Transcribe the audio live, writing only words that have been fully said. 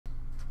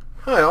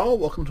Hi all,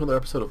 welcome to another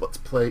episode of Let's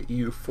Play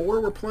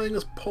EU4. We're playing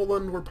as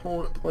Poland. We're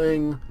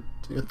playing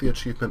to get the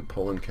achievement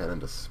Poland Can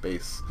into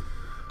Space.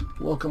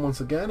 Welcome once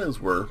again as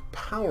we're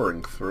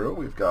powering through.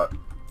 We've got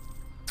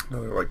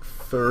another like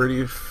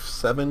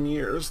 37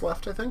 years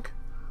left, I think.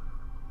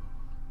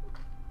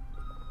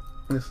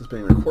 This is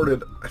being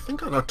recorded, I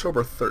think, on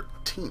October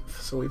 13th,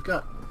 so we've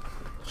got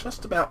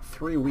just about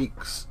 3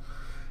 weeks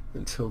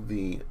until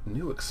the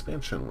new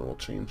expansion will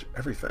change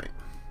everything.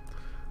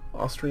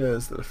 Austria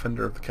is the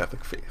defender of the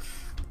Catholic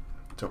faith.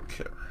 Don't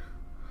care.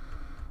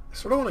 I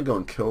sort of want to go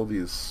and kill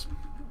these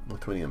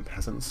Lithuanian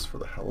peasants for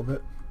the hell of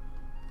it,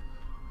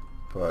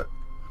 but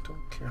I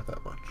don't care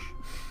that much.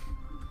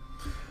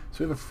 So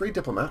we have a free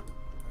diplomat.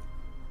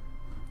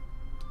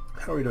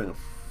 How are we doing in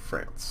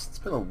France? It's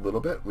been a little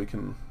bit. We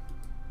can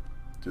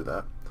do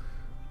that.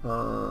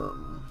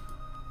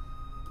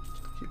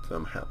 Just to keep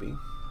them happy.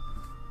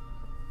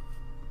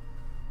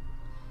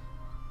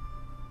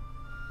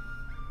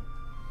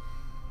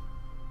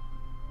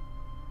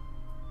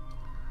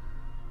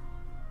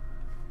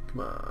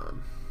 Come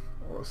on.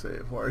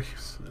 Autosave. Why are you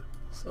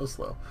so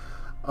slow?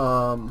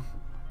 Who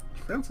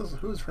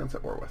is France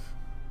at war with?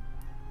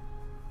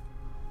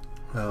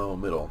 Well,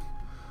 Middle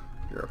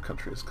Europe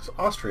countries. Because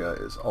Austria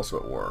is also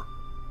at war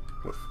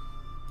with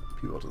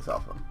people to the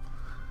south of them.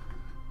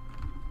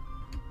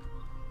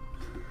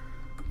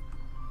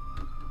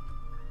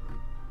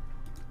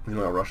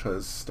 Meanwhile, Russia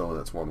is still in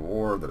its one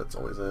war that it's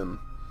always in.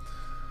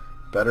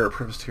 Better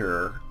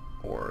privateer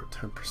or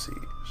temper siege.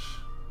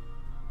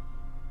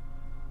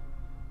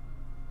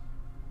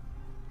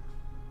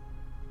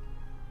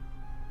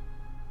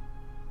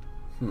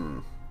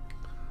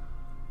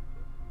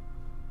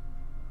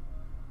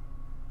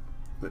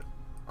 But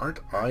aren't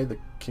I the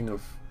king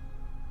of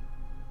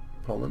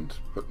Poland?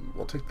 But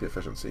we'll take the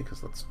efficiency, because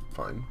that's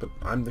fine. But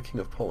I'm the king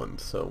of Poland,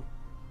 so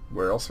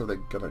where else are they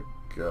gonna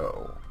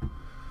go?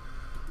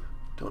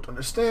 Don't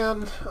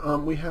understand.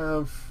 We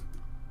have...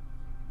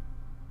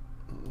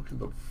 We can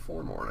build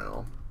 4 more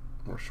now.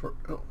 More short...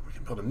 Oh, we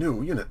can build a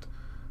new unit.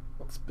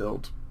 Let's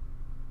build...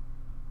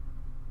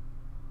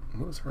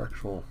 What is her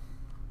actual...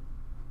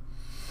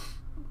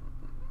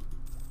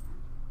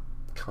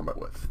 combat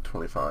width?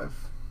 25.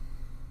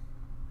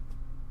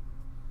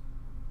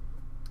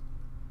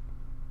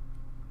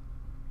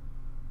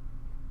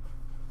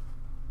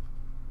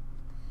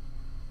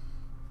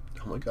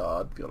 Oh my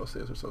god, the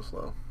autosaves are so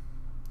slow.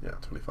 Yeah,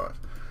 25.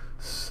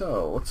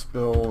 So, let's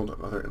build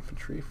another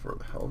infantry for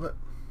the hell of it.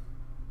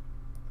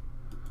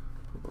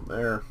 Put them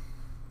there.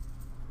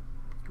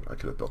 I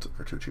could have built it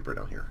for 2 cheaper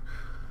down here.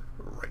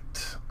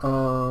 Right.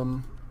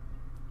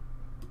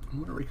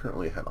 What are we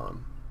currently ahead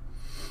on?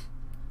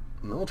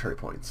 Military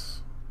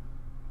points.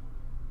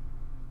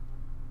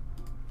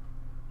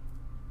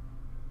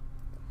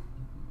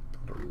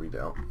 Build a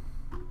redoubt.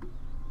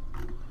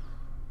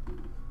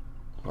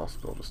 I'll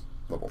still just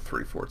level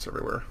 3 forts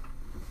everywhere.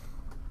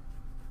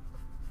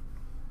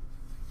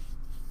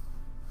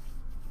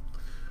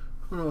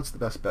 I don't know what's the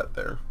best bet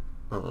there.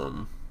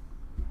 Yeah,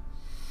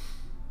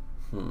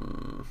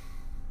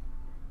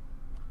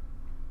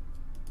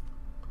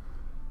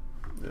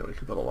 we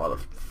could build a lot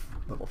of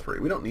level 3.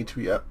 We don't need to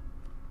yet.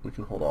 We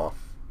can hold off.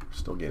 We're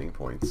still gaining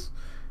points.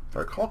 If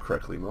I recall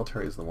correctly,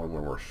 military is the one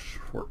where we're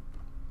short.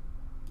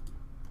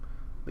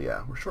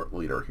 Yeah, we're short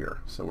leader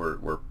here, so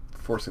we're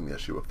forcing the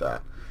issue with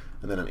that.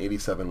 And then in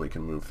 87 we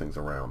can move things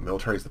around.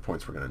 Military is the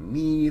points we're going to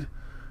need.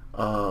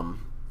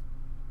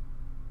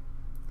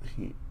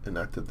 He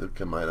enacted the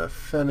Gemeine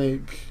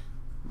Pfennig.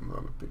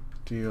 Not a big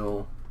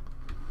deal.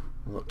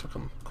 Well, it took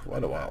him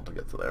quite a while to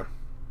get to there.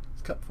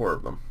 He's got 4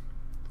 of them.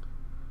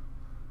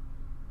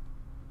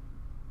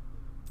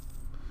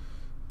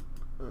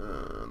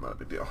 Not a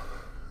big deal.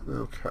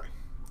 Okay.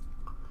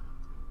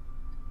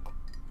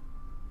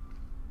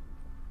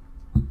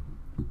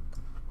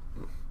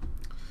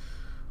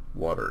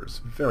 Water is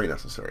very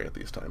necessary at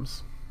these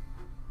times.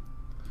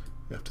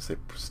 You have to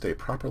stay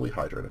properly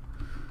hydrated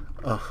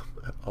at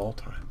all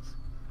times.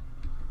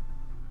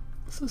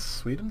 This is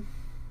Sweden.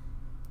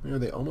 Yeah,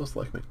 they almost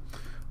like me.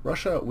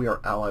 Russia, we are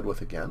allied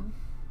with again,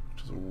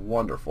 which is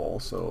wonderful.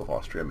 So if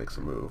Austria makes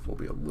a move, we'll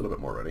be a little bit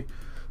more ready.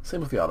 Same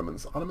with the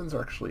Ottomans. Ottomans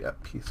are actually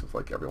at peace with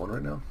like everyone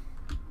right now.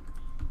 I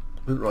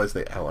didn't realize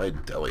they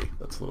allied Delhi.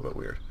 That's a little bit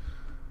weird.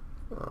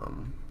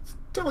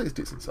 Delhi's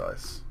decent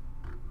size.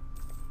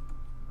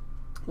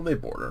 Well, they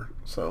border,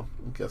 so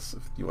I guess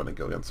if you want to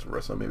go against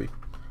Orissa, maybe.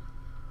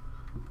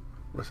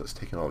 Orissa's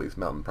taking all these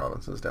mountain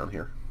provinces down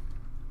here.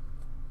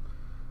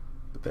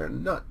 But they're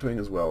not doing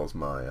as well as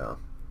my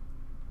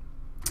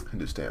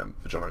Hindustan,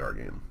 Vijayanagar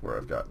game, where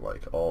I've got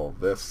like all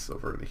this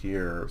over to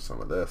here, some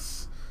of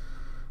this.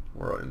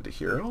 We're into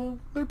here. Oh,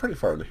 they're pretty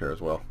far into here as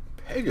well.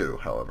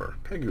 Pegu, however.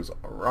 Pegu's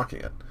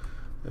rocking it.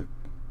 It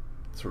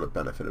sort of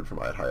benefited from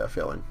Ayutthaya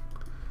failing.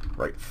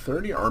 Right,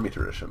 30 army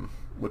tradition,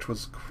 which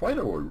was quite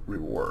a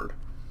reward.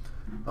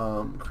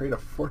 Create a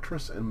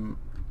fortress in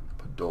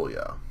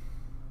Podolia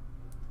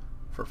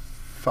for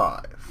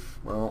 5.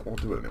 Well, we'll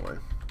do it anyway.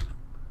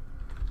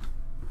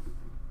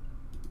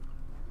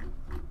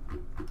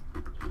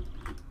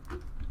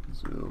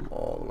 Zoom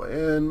all the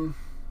way in.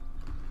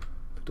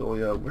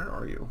 Padolia, where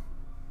are you?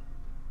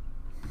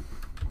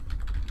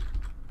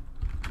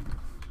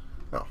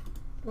 Oh,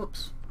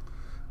 whoops.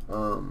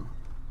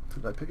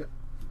 Did I pick it?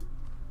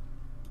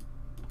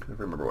 I can't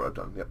remember what I've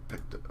done. Yep,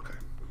 picked it. Okay.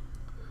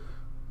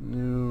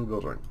 New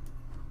building.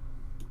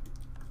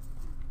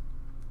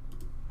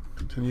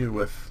 Continue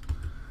with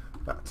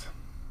that.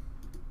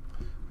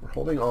 We're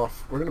holding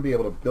off. We're going to be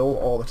able to build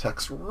all the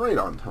text right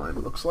on time,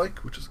 it looks like,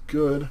 which is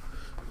good.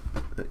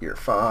 At year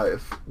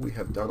 5, we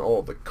have done all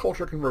of the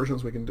culture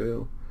conversions we can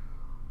do.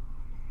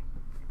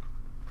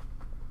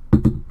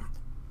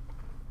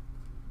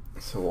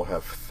 So we'll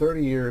have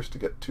 30 years to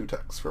get 2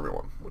 texts for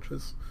everyone, which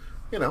is,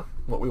 you know,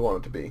 what we want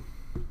it to be.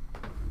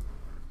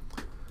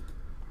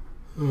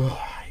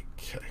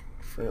 Okay.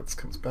 France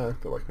comes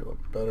back. They like me a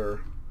little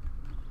better.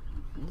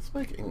 Let's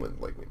make England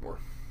like me more.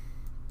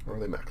 Or are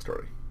they maxed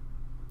already?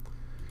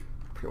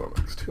 Pretty well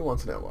maxed. Who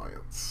wants an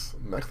alliance?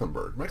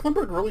 Mecklenburg.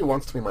 Mecklenburg really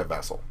wants to be my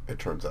vassal, it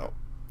turns out.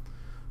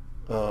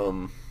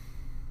 I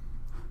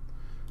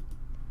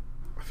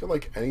feel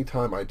like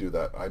anytime I do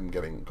that, I'm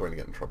going to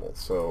get in trouble.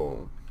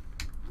 So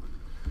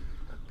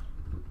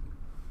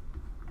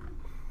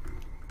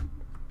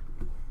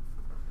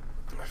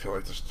I feel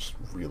like this is just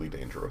really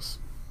dangerous.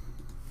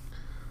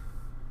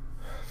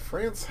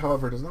 France,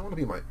 however, does not want to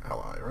be my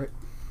ally, right?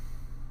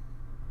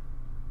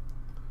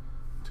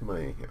 Too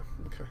many, yeah,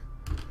 okay.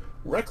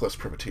 Reckless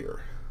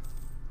privateer.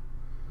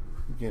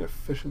 You gain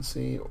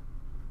efficiency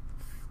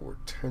for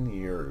 10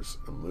 years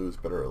and lose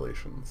better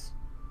relations.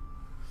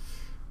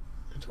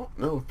 I don't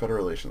know if better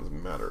relations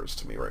matters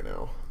to me right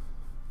now.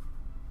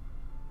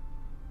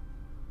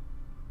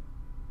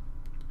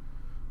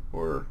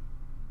 Or,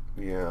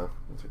 yeah,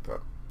 I'll take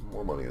that.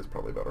 More money is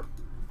probably better.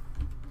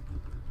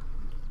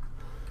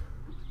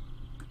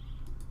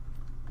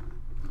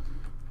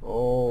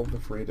 All the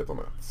free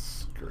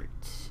diplomats. Great.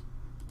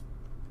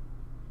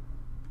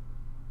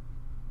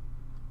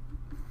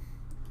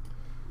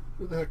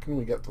 Who the heck can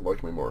we get to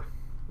like me more?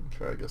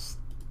 Okay, I guess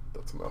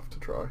that's enough to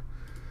try.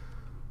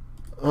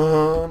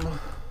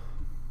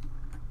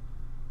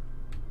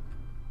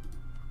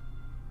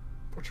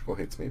 Portugal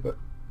hates me, but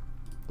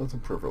let's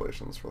improve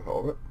relations for the hell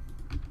of it.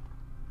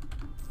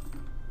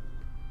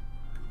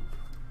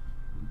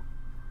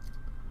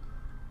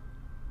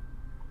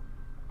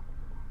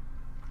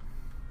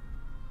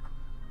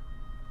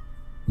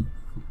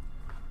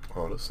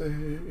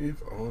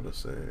 Autosave,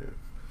 autosave.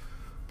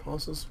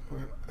 Pause this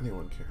when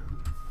anyone can.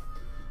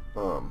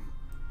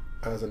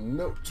 As a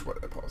note, why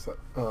did I pause that?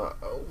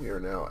 Oh, we are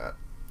now at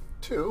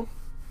 2.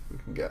 We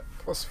can get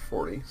plus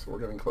 40, so we're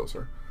getting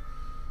closer.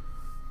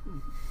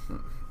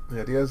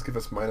 The idea is give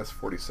us minus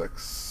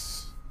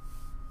 46.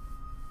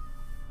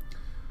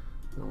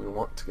 And we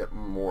want to get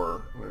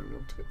more. We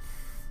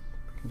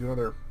can do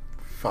another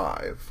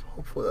 5.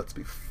 Hopefully that's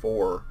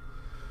before.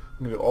 I'm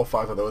going to do all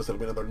 5 of those. That'll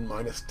be another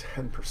minus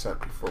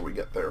 10% before we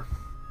get there.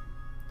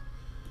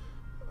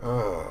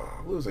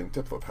 Losing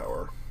Diplo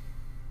power.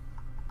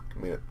 I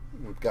mean,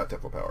 we've got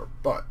Diplo power,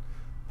 but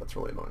that's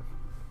really annoying.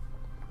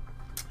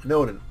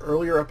 No, in an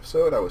earlier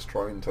episode, I was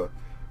trying to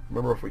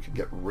remember if we could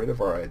get rid of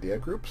our idea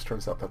groups.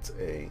 Turns out that's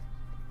a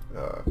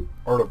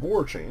Art of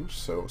War change,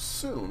 so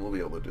soon we'll be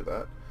able to do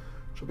that,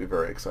 which will be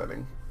very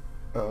exciting.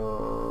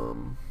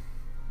 Not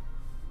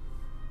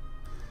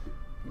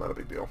a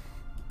big deal.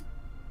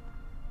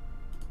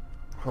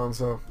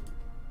 Hansa.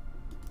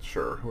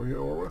 Sure. Who are you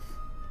at war with?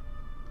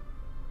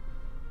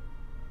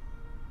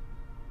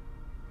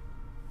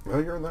 Oh,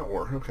 you're in that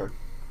war. Okay.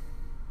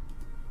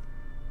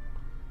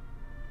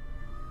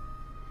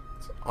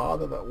 It's odd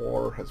that that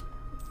war has...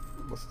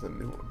 This is a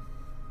new one.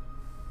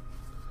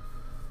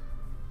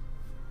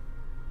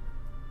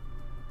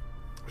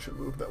 I should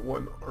move that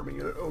one army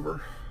unit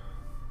over.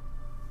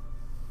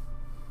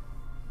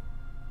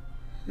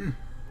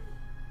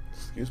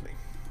 Excuse me.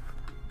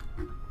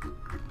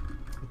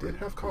 I did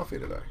have coffee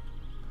today.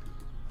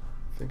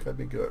 I think I'd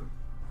be good.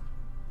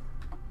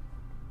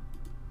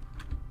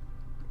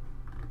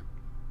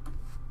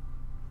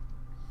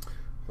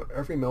 But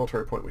every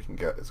military point we can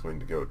get is going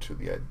to go to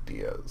the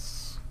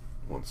ideas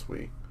once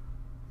we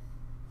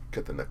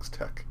get the next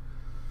tech.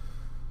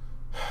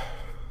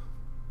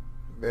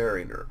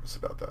 Very nervous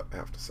about that, I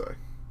have to say.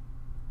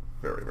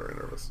 Very, very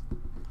nervous.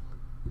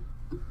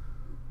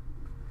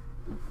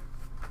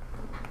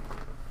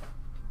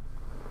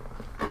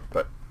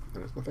 But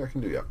there's nothing I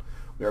can do yet.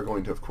 We are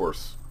going to, of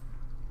course,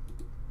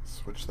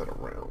 switch that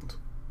around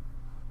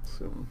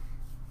soon.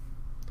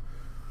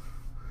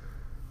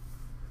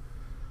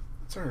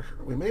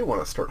 We may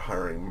want to start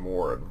hiring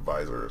more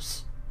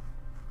advisors.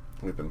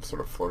 We've been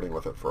sort of flirting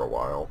with it for a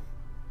while.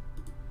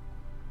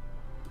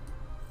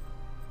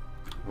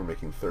 We're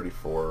making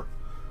 34.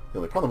 The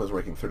only problem is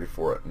we're making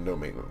 34 at no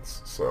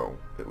maintenance, so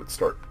it would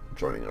start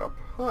joining it up.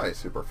 Hi,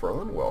 Super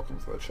Ferlin. Welcome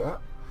to the chat.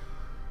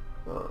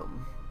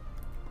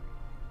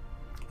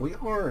 We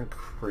are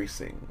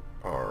increasing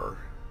our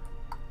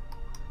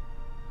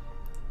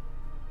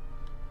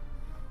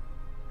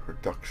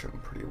production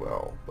pretty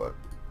well, but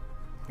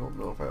I don't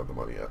know if I have the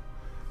money yet.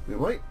 We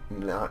might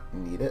not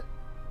need it.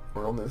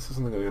 Well, this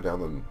isn't going to go down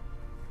the...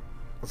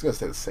 It's going to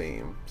stay the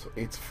same. So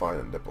 8's fine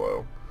in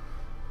Diplo.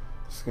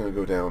 This is going to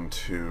go down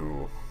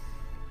to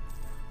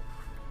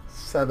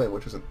 7,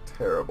 which isn't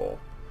terrible.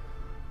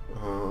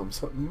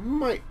 So it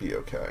might be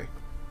okay.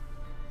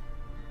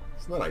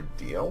 It's not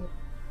ideal.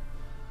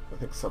 I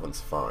think 7's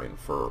fine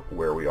for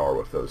where we are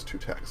with those two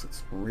techs.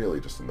 It's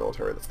really just the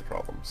military that's the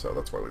problem. So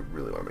that's why we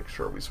really want to make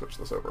sure we switch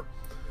this over.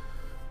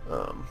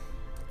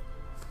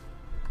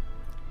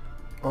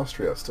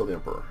 Austria, still the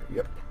Emperor.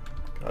 Yep,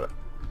 got it.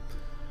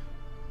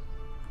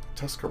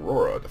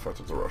 Tuscarora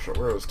defected to Russia.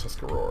 Where is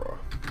Tuscarora?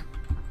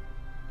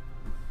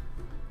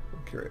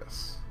 I'm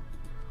curious.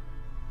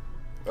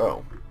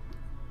 Oh.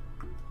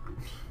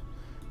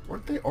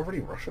 Weren't they already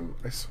Russian?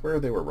 I swear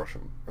they were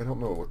Russian. I don't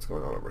know what's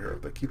going on over here.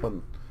 They keep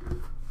on...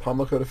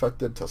 Pamlico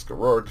defected,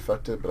 Tuscarora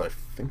defected, but I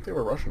think they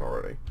were Russian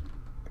already.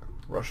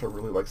 Russia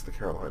really likes the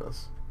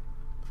Carolinas.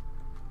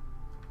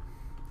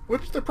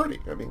 Which, they're pretty.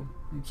 I mean,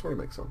 it sort of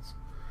makes sense.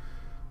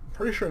 I'm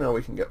pretty sure now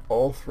we can get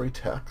all 3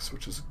 techs,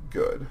 which is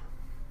good.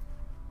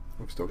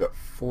 We've still got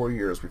 4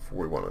 years before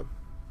we want to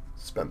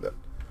spend it.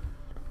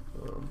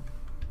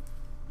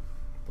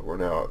 But we're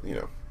now, you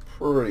know,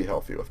 pretty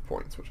healthy with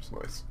points, which is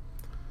nice.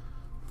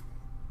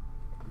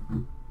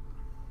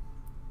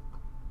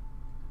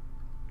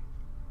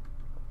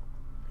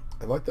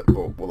 I like that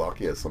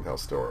Wallachia is somehow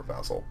still our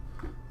vassal.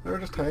 They're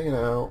just hanging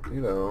out,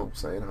 you know,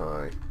 saying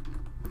hi.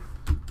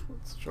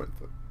 Let's join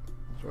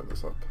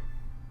this up.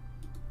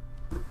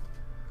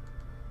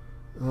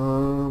 Is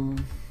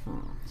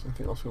there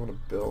anything else we want to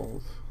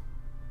build?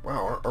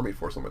 Wow, our army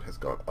force limit has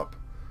gone up.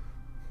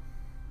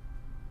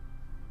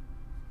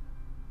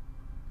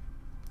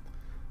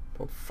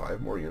 Build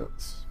 5 more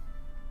units.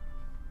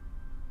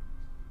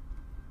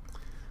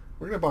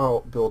 We're going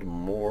to build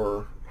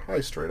more... Hi,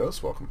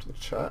 Stratos. Welcome to the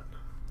chat.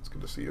 It's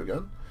good to see you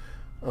again.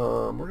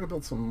 We're going to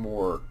build some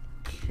more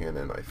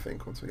cannon, I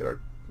think, once we get our...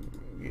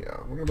 Yeah,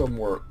 we're going to build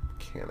more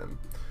cannon.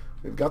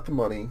 We've got the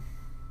money.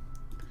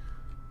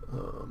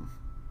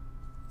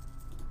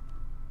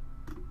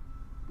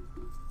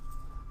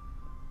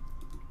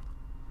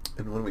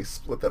 And when we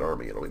split that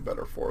army, it'll be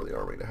better for the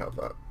army to have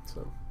that.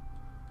 So,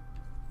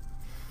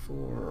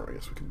 4, I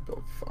guess we can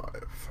build 5.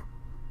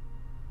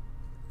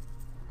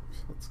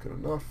 So that's good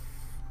enough.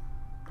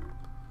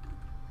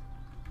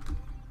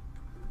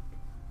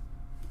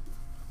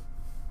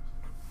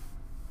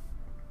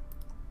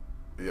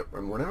 Yep,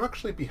 and we're now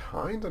actually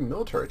behind on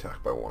military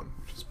attack by 1,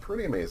 which is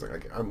pretty amazing.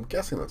 I'm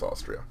guessing that's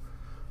Austria.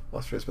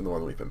 Austria's been the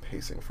one we've been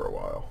pacing for a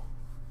while.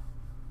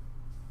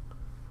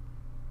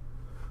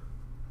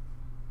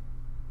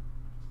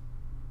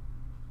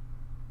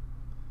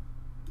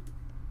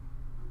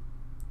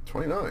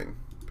 $29.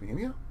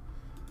 Bohemia?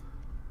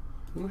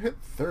 Who hit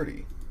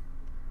 30?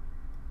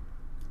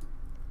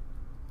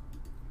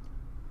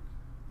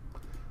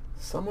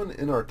 Someone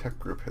in our tech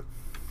group hit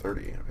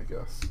 30, I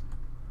guess.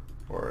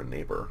 Or a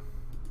neighbor.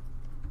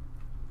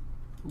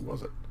 Who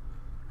was it?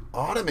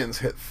 Ottomans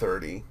hit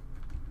 30.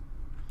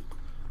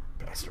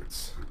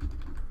 Bastards.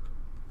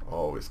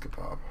 Always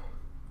kebab.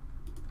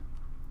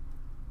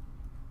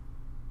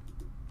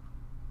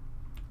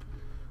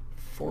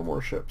 Four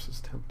more ships is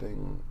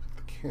tempting.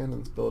 The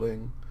cannon's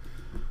building.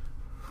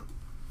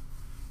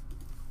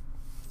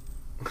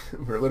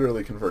 We're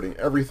literally converting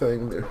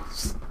everything.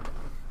 There's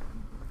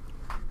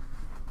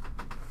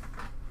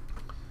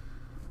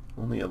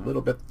only a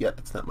little bit yet.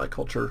 It's not my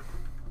culture.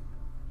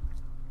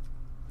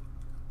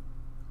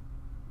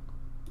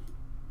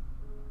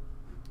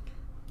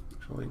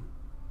 Actually,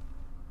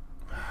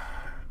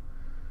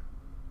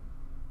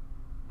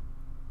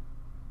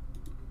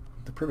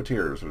 the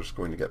privateers are just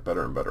going to get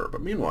better and better.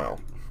 But meanwhile,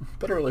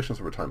 better relations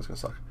over time is going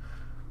to suck.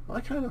 Why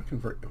can't I not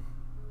convert you?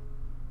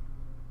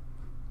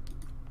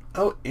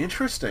 Oh,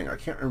 interesting. I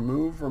can't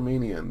remove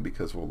Romanian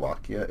because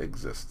Wallachia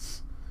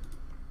exists.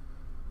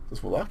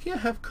 Does Wallachia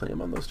have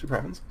claim on those 2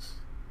 provinces?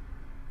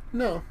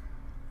 No.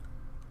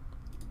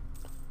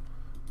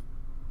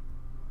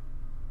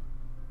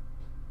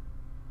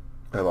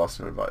 I lost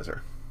an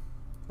advisor.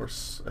 Or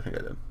I think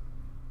I did.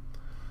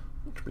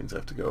 Which means I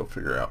have to go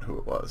figure out who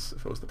it was.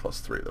 If it was the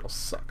 +3, that'll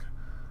suck.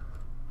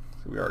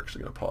 So we are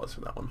actually going to pause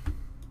for that one.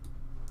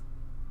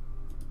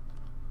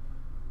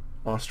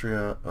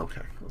 Austria.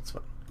 Okay, that's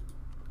fine.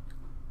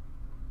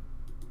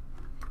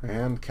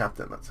 And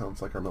captain. That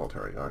sounds like our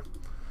military guy.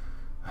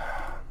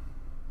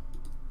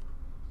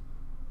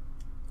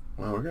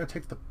 Well, we're going to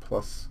take the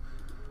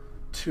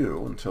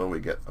 +2 until we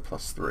get a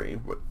 +3,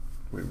 but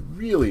we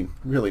really,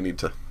 really need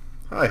to...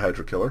 Hi,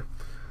 Hydra Killer.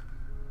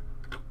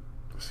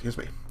 Excuse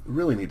me. We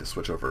really need to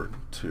switch over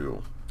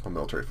to a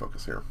military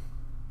focus here.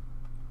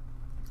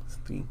 It's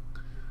the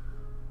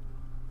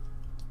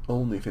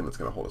only thing that's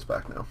going to hold us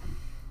back now.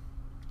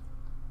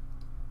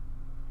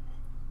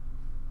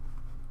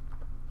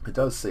 It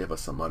does save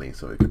us some money,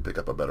 so we could pick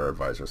up a better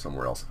advisor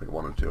somewhere else if we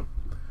wanted to.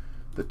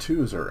 The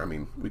 2s are, I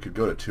mean, we could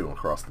go to 2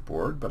 across the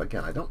board, but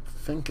again, I don't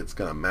think it's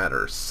going to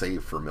matter,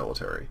 save for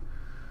military.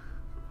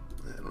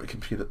 And we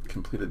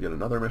completed yet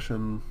another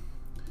mission.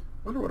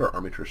 wonder what our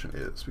army tradition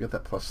is. We got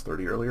that plus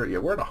 30 earlier. Yeah,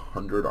 we're at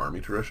 100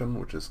 army tradition,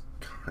 which is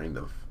kind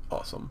of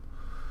awesome.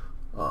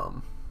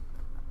 And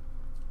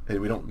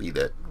we don't need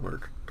it. We're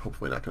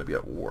hopefully not going to be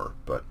at war,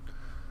 but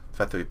the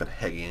fact that we've been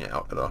hanging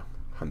out at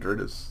 100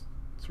 is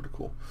sort of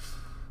cool.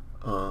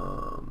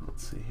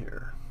 Let's see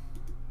here.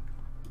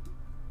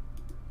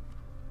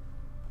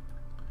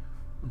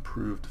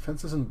 Improve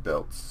defenses and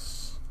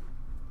belts.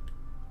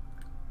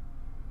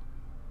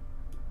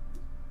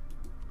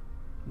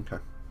 Okay.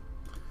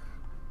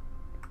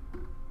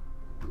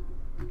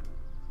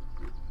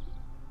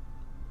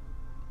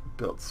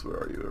 Belts, where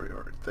are you? Where you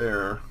are right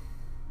there.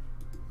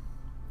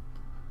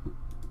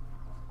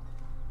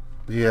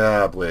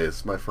 Yeah,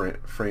 Blaze, my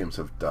frames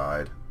have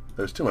died.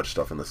 There's too much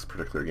stuff in this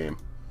particular game.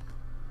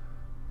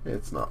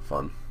 It's not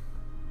fun.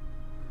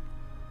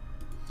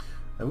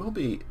 I will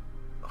be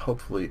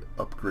hopefully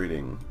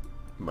upgrading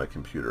my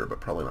computer, but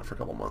probably not for a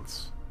couple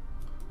months.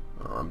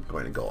 I'm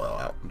going to go all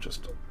out and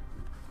just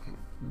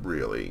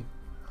really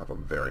have a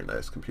very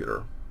nice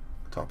computer,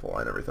 top of the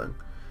line everything.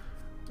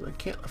 And I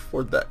can't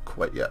afford that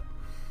quite yet.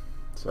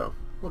 So,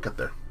 we'll get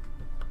there.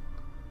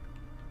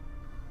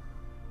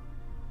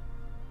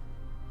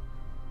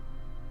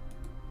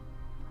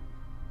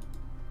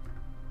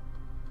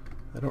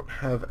 I don't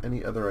have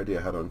any other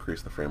idea how to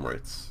increase the frame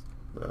rates.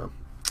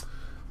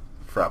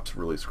 Fraps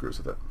really screws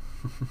with it.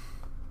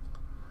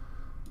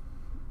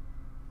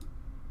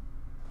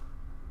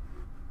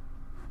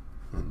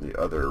 And the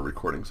other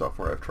recording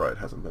software I've tried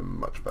hasn't been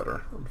much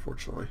better,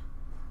 unfortunately.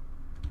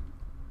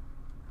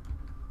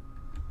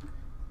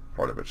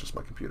 Part of it's just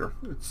my computer.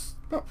 It's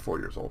about 4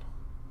 years old.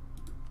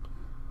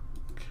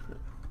 Okay.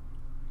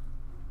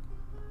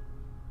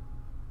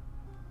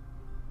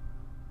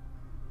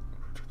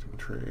 Protecting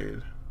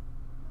trade.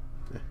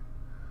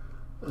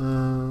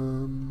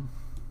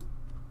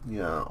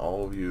 Yeah,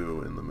 all of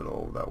you in the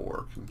middle of that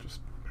war can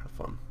just have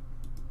fun.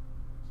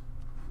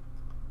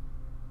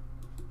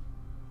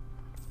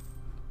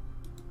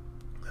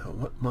 Now,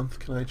 what month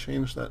can I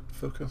change that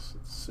focus?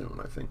 It's soon,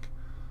 I think.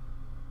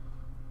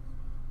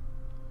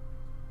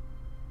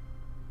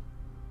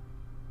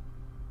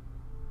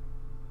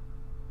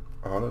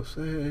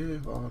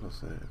 Autosave,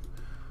 autosave.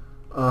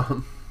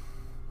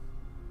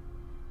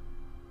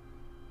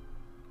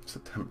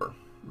 September.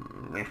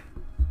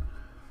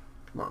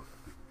 Come on.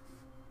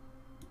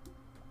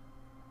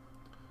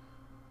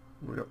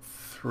 We got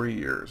 3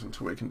 years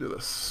until we can do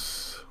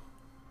this.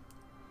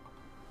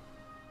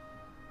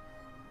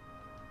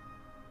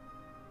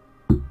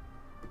 So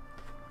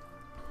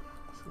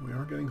we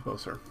are getting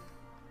closer.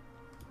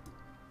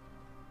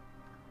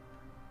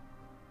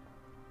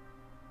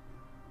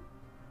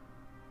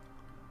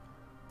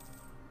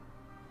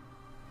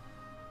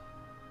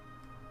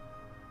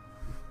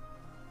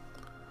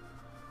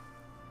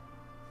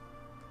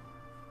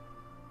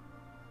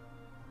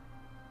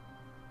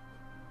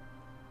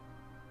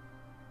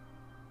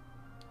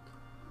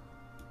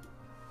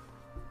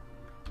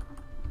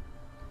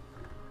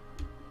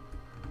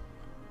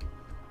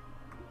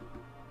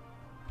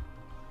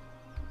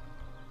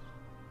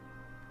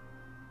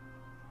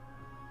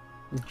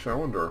 I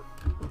wonder.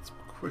 Let's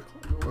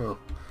quickly. Well,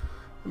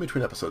 in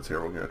between episodes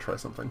here, we're going to try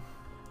something.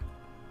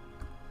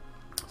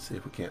 See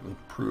if we can't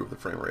improve the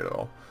frame rate at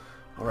all.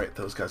 Alright,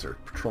 those guys are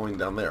patrolling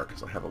down there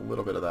because I have a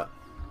little bit of that.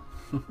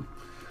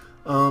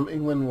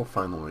 England will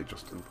finally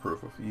just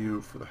improve with you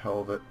for the hell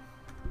of it.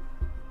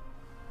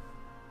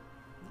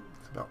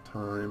 It's about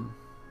time.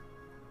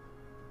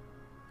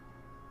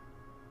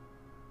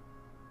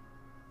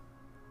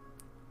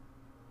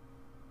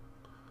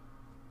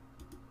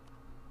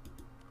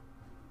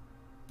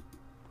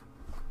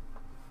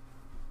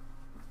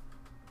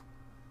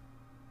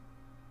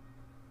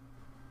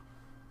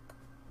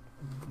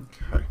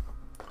 Okay.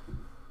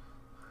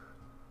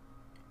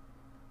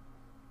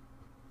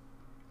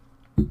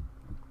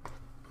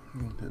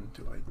 And then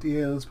do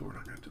ideas, but we're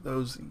not going to do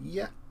those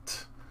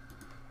yet.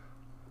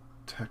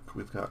 Tech,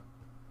 we've got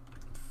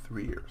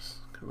 3 years.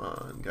 Come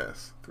on,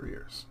 guys, 3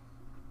 years.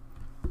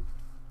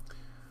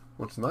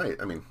 What's nice,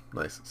 I mean,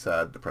 nice,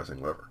 sad,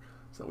 depressing, whatever,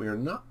 is that we are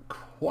not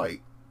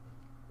quite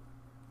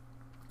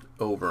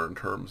over in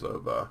terms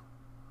of,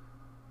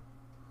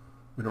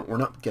 we're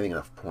not getting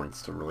enough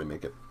points to really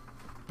make it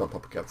bump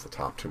up against the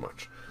top too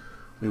much.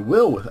 We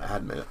will with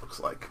admin, it looks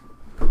like,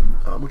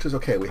 which is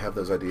okay. We have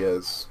those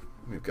ideas.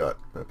 We've got,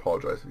 I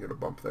apologize if you had a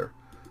bump there.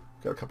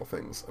 We've got a couple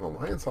things. An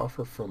alliance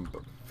offer from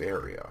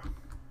Bavaria.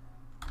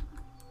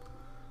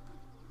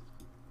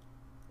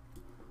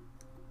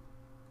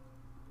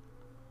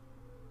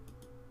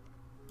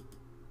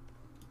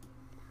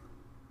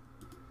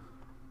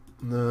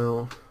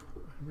 No, I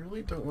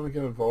really don't want to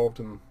get involved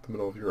in the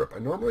middle of Europe. I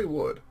normally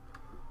would.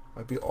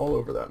 I'd be all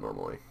over that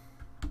normally.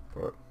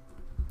 But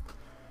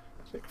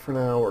I think for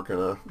now we're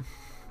going to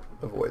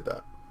avoid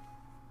that.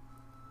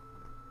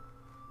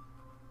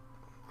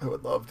 I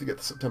would love to get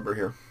to September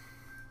here.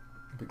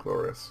 It'd be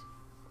glorious.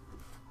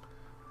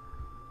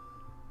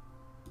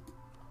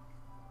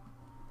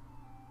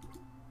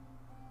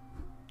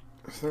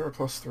 Is there a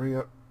 +3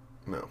 yet?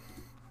 No.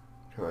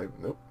 Can I?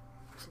 Nope.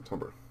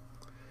 September.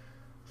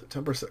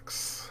 September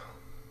 6th.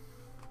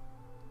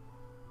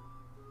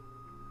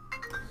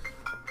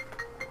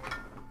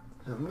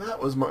 And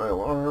that was my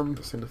alarm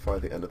to signify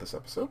the end of this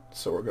episode,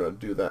 so we're going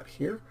to do that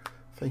here.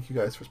 Thank you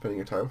guys for spending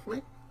your time with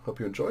me.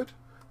 Hope you enjoyed.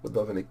 Would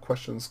love any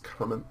questions,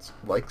 comments,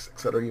 likes,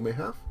 etc. you may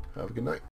have. Have a good night.